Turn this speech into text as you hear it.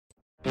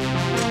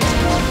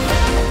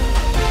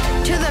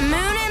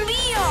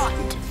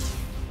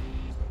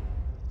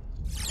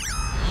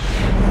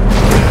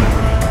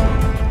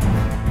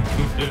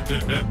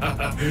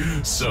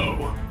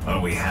So, are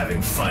we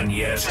having fun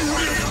yet?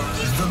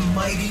 The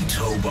mighty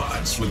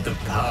Tobots with the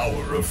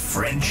power of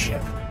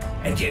friendship.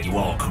 And yet you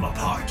all come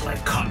apart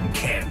like cotton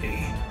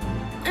candy.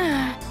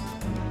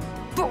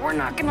 But we're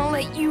not gonna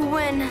let you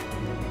win.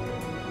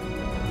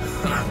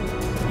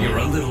 You're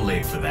a little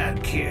late for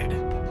that, kid.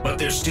 But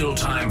there's still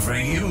time for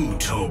you,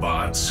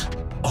 Tobots.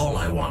 All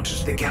I want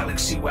is the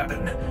galaxy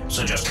weapon,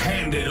 so just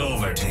hand it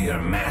over to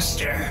your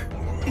master.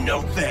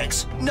 No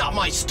thanks, not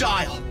my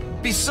style.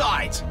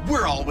 Besides,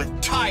 we're all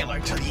with Tyler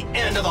to the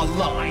end of the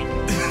line.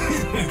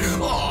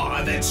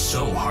 Aw, that's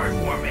so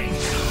heartwarming.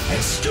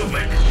 And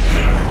stupid.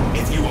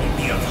 If you won't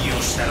be of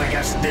use, then I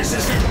guess this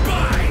is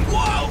goodbye.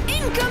 Whoa!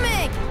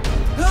 Incoming!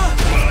 But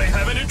I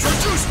haven't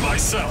introduced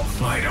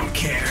myself. I don't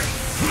care.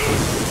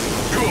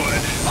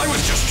 Good. I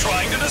was just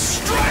trying to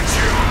distract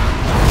you.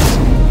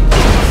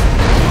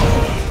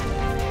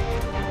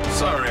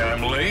 Sorry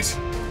I'm late.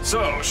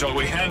 So, shall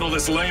we handle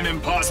this lame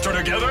imposter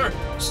together?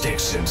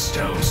 Sticks and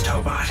stones,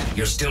 Tobot.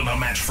 You're still no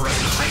match for a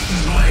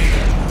Titan blade.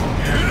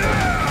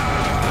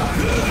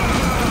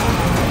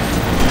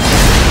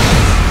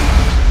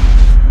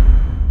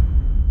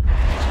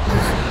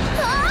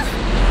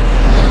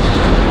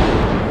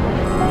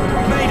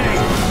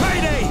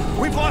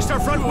 We've lost our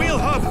front wheel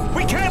hub!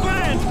 We can't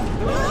land!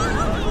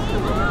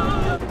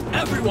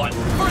 Everyone,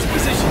 first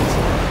positions!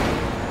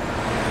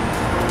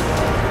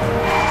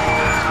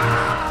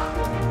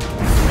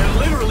 They're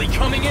literally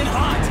coming in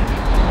hot!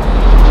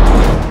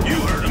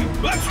 You heard him!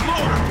 Let's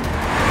motor!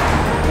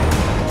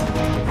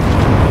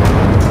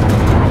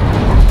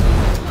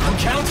 I'm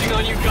counting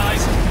on you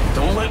guys!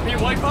 Don't let me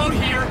wipe out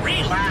here!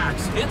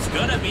 Relax! It's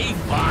gonna be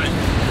fun!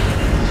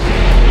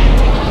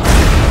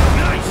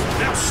 Nice!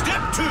 Now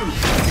step 2!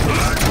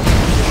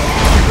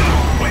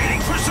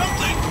 Waiting for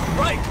something!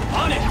 Right,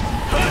 on it!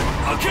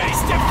 Okay,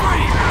 step 3!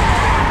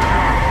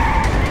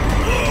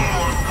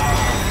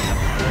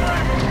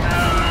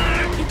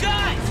 You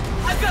guys!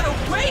 I've got a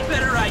way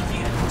better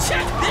idea!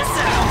 Check this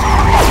out!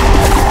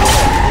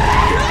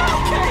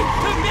 Okay,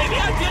 maybe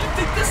I didn't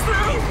think this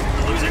through!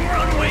 Losing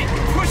runway!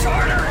 Push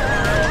harder!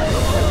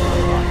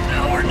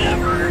 Now or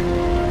never!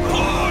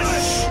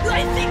 Push!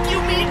 I think you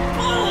mean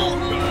pull!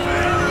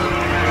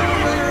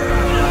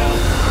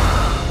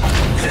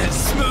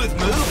 Smooth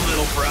move,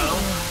 little bro.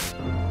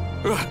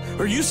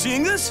 Are you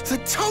seeing this? The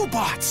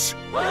Tobots!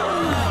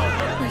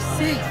 We're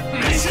safe.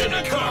 Mission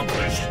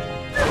accomplished!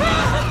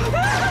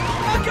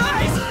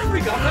 Guys! We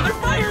got another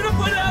fire to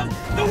put out!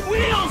 The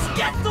wheels!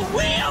 Get the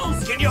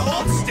wheels! Can you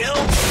hold still?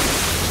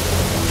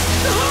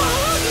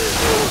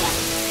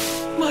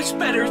 Much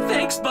better,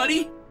 thanks,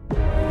 buddy!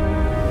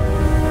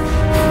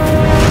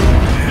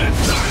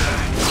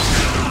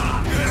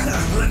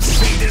 Let's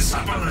speed this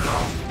up a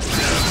little.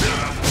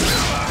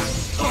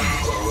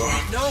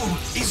 No,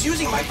 he's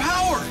using my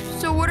power!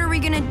 So what are we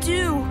gonna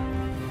do?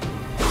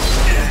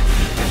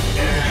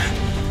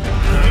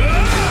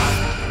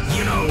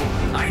 You know,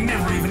 I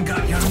never even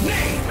got your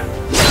name.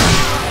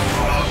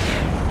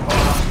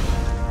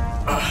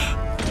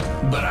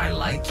 But I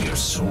like your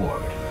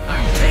sword.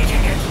 I'm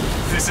taking it.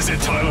 This is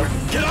it, Tyler.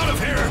 Get out of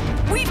here!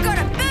 We've got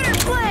a better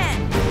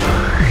plan!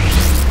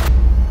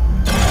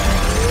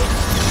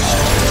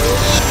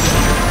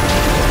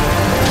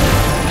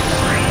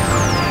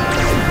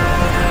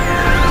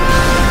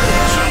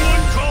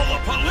 Someone call the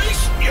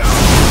police!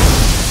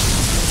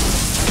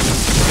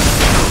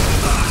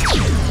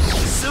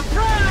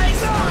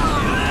 Surprise!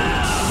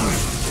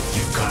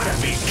 You gotta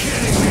be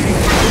kidding me.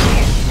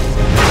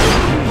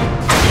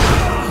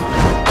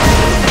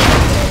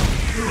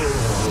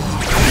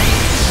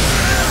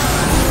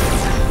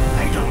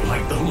 I don't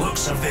like the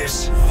looks of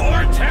this.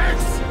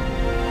 Vortex!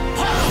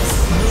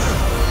 Pulse!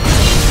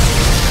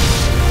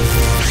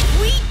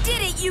 We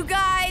did it, you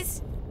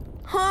guys!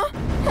 Huh?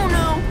 Oh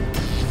no.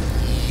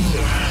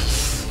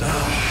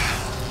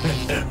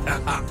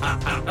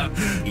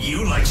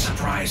 You like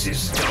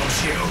surprises,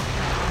 don't you?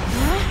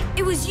 Huh?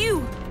 It was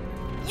you!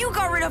 You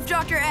got rid of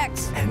Dr.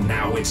 X! And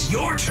now it's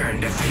your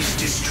turn to face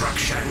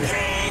destruction.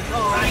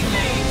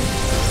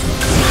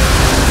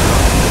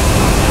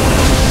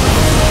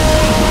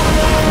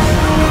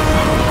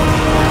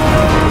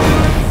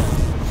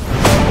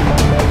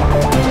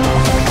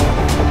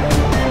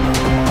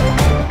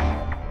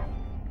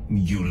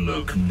 You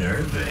look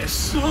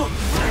nervous.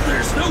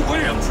 There's no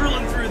way I'm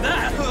drilling through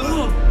that!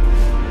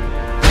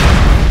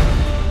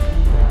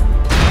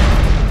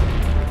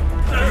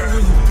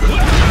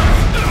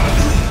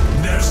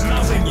 There's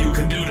nothing you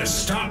can do to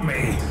stop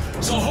me.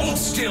 So hold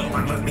still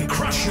and let me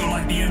crush you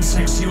like the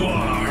insects you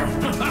are.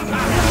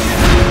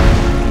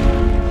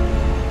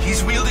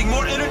 He's wielding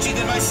more energy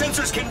than my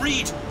sensors can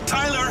read.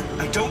 Tyler,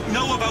 I don't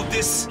know about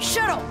this.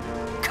 Shuttle!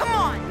 Come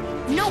on!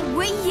 No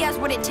way he has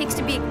what it takes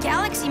to be a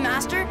galaxy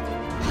master!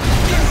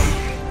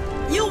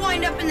 You'll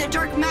wind up in the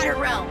dark matter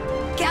realm.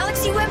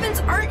 Galaxy weapons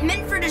aren't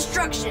meant for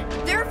destruction.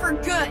 They're for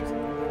good.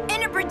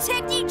 And to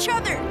protect each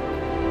other.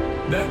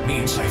 That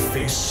means I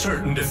face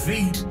certain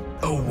defeat.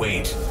 Oh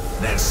wait,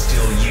 that's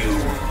still you.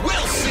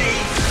 We'll see!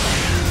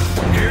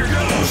 Here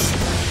goes!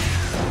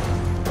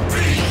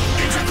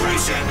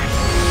 Integration!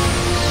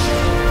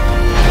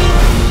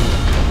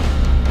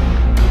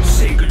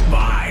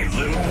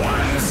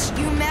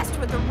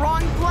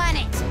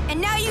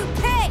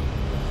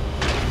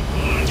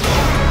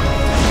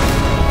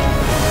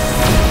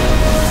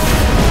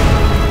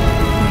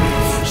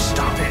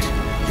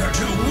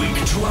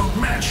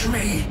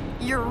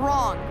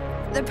 wrong.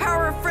 The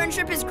power of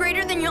friendship is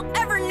greater than you'll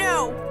ever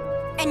know.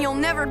 And you'll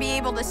never be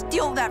able to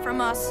steal that from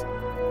us.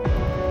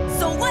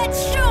 So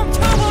let's show 'em,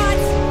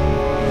 Tobots!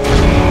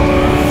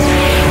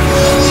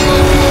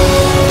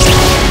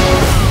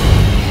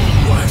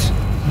 What?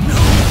 No!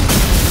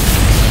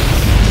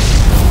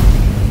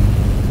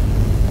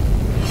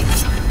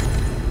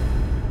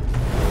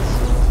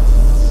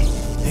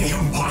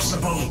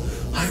 Impossible!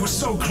 I was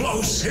so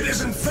close, it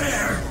isn't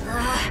fair!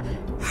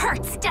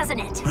 Hurts, doesn't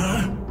it?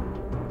 Huh?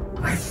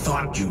 I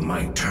thought you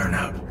might turn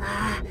up.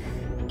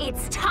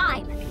 It's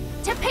time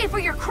to pay for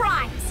your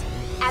crimes.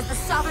 As the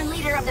sovereign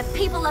leader of the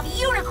people of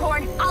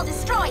Unicorn, I'll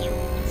destroy you.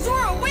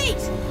 Zora, wait!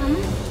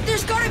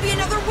 There's gotta be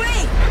another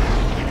way!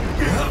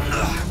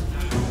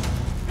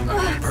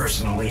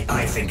 Personally,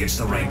 I think it's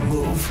the right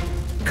move.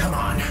 Come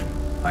on.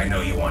 I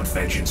know you want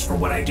vengeance for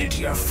what I did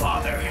to your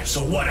father,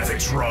 so what if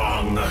it's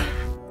wrong?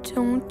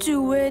 Don't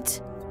do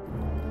it.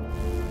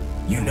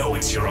 You know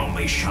it's your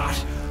only shot.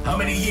 How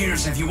many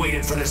years have you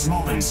waited for this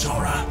moment,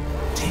 Zora?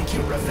 Take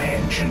your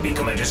revenge and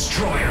become a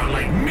destroyer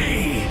like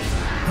me!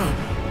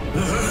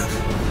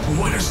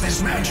 What is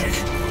this magic?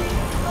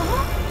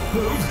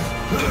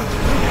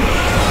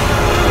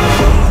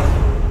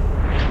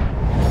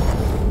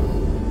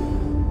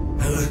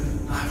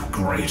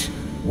 Great.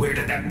 Where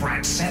did that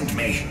brat send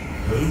me?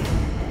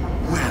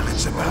 Well,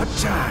 it's about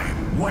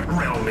time. What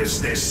realm is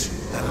this?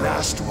 The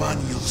last one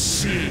you'll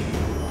see.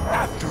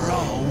 After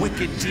all,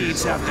 wicked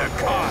deeds have their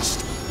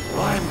cost.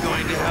 I'm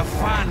going to have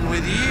fun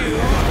with you.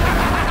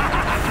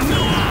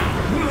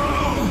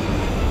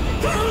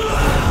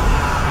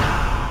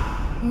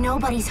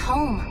 Nobody's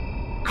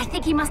home. I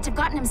think he must have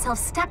gotten himself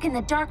stuck in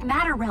the dark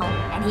matter realm,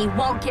 and he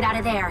won't get out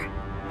of there.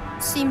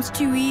 Seems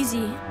too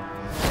easy.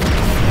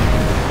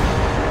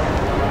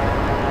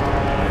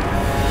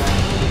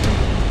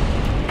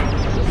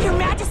 Your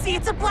Majesty,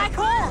 it's a black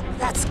hole!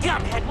 That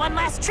scum had one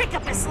last trick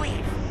up his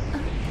sleeve.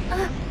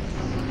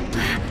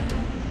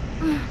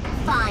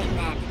 Fine,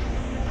 then.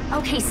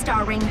 Okay,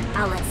 Star Ring,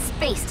 I'll let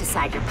space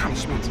decide your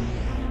punishment.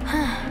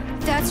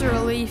 That's a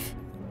relief.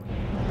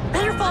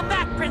 Better fall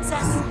back,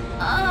 Princess!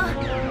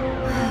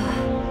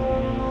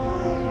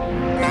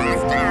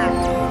 Master,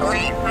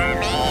 wait for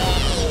me!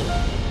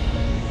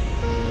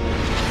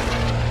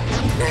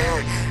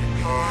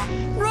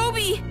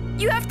 Roby,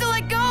 you have to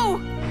let go!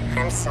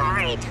 I'm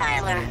sorry,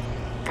 Tyler,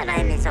 but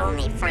I'm his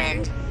only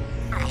friend.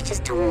 I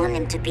just don't want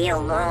him to be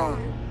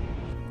alone.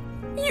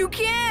 You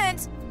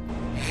can't!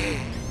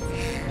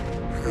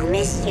 I'll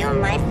miss you,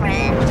 my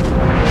friend.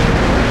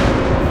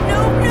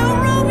 No,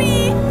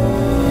 Roby!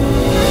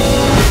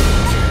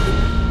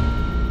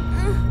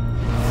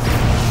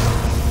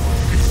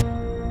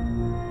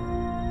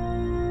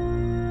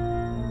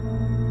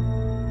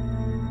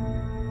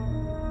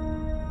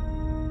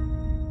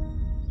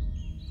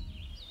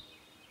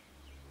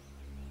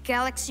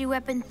 Galaxy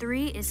Weapon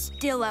 3 is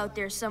still out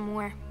there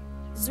somewhere.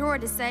 Zora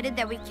decided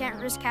that we can't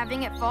risk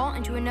having it fall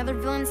into another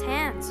villain's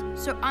hands,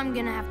 so I'm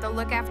gonna have to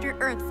look after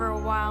Earth for a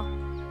while.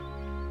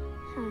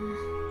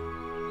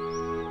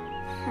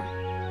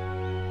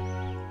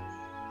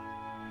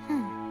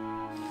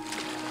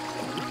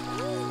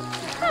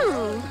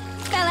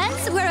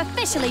 Fellas, we're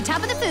officially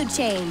top of the food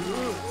chain.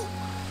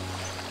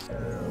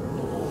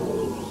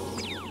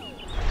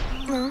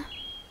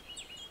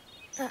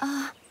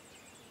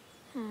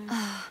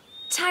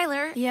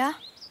 Tyler? Yeah?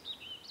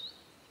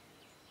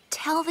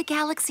 Tell the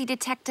Galaxy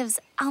detectives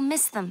I'll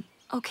miss them,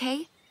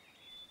 okay?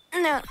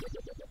 No.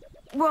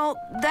 Well,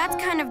 that's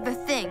kind of the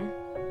thing.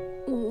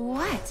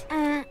 What?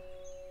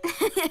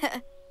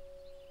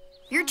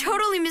 You're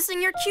totally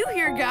missing your cue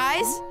here,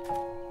 guys.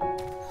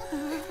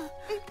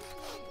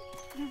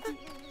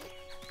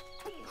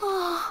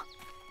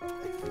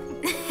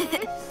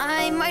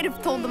 I might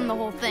have told them the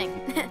whole thing.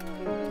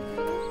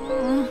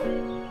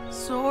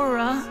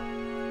 Zora,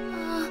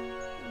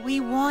 we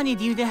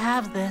wanted you to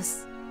have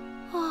this.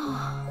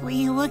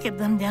 We look at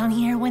them down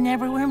here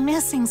whenever we're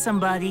missing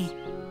somebody.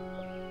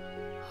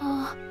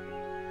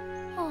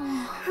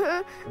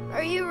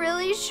 Are you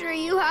really sure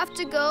you have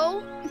to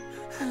go?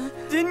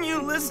 Didn't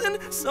you listen?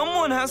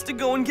 Someone has to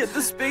go and get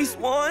the space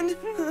wand.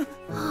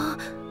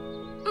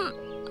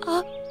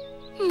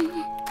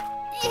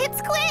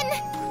 It's Quinn!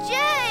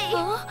 Jay!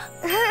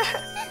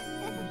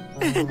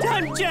 And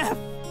I'm Jeff!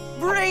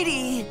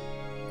 Brady!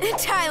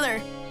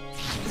 Tyler!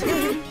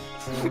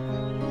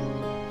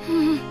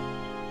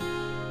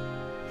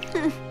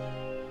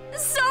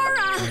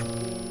 Zora!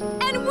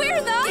 And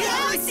we're the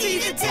Galaxy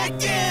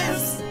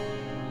Detectives!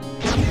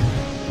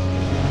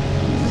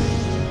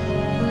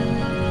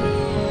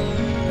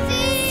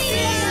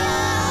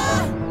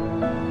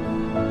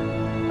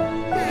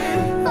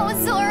 Oh,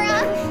 Zora!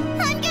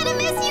 I'm gonna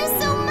miss you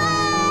so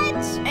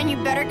much! And you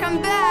better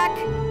come back.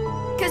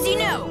 'Cause you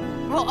know,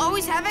 we'll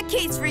always have a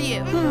case for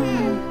you.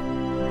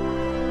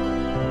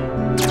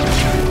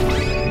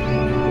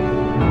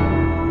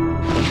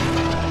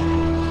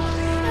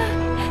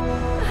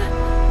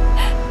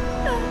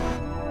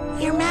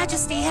 Your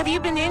Majesty, have you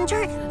been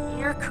injured?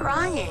 You're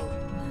crying.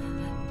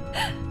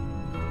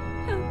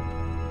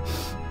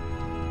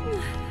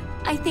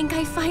 I think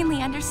I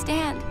finally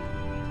understand.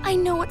 I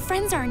know what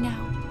friends are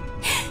now.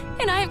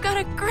 And I've got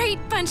a great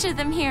bunch of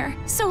them here.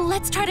 So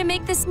let's try to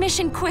make this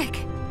mission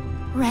quick.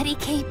 Ready,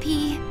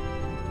 KP?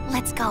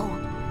 Let's go.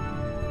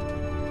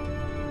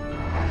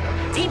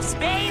 Deep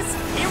space,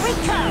 here we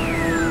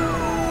come!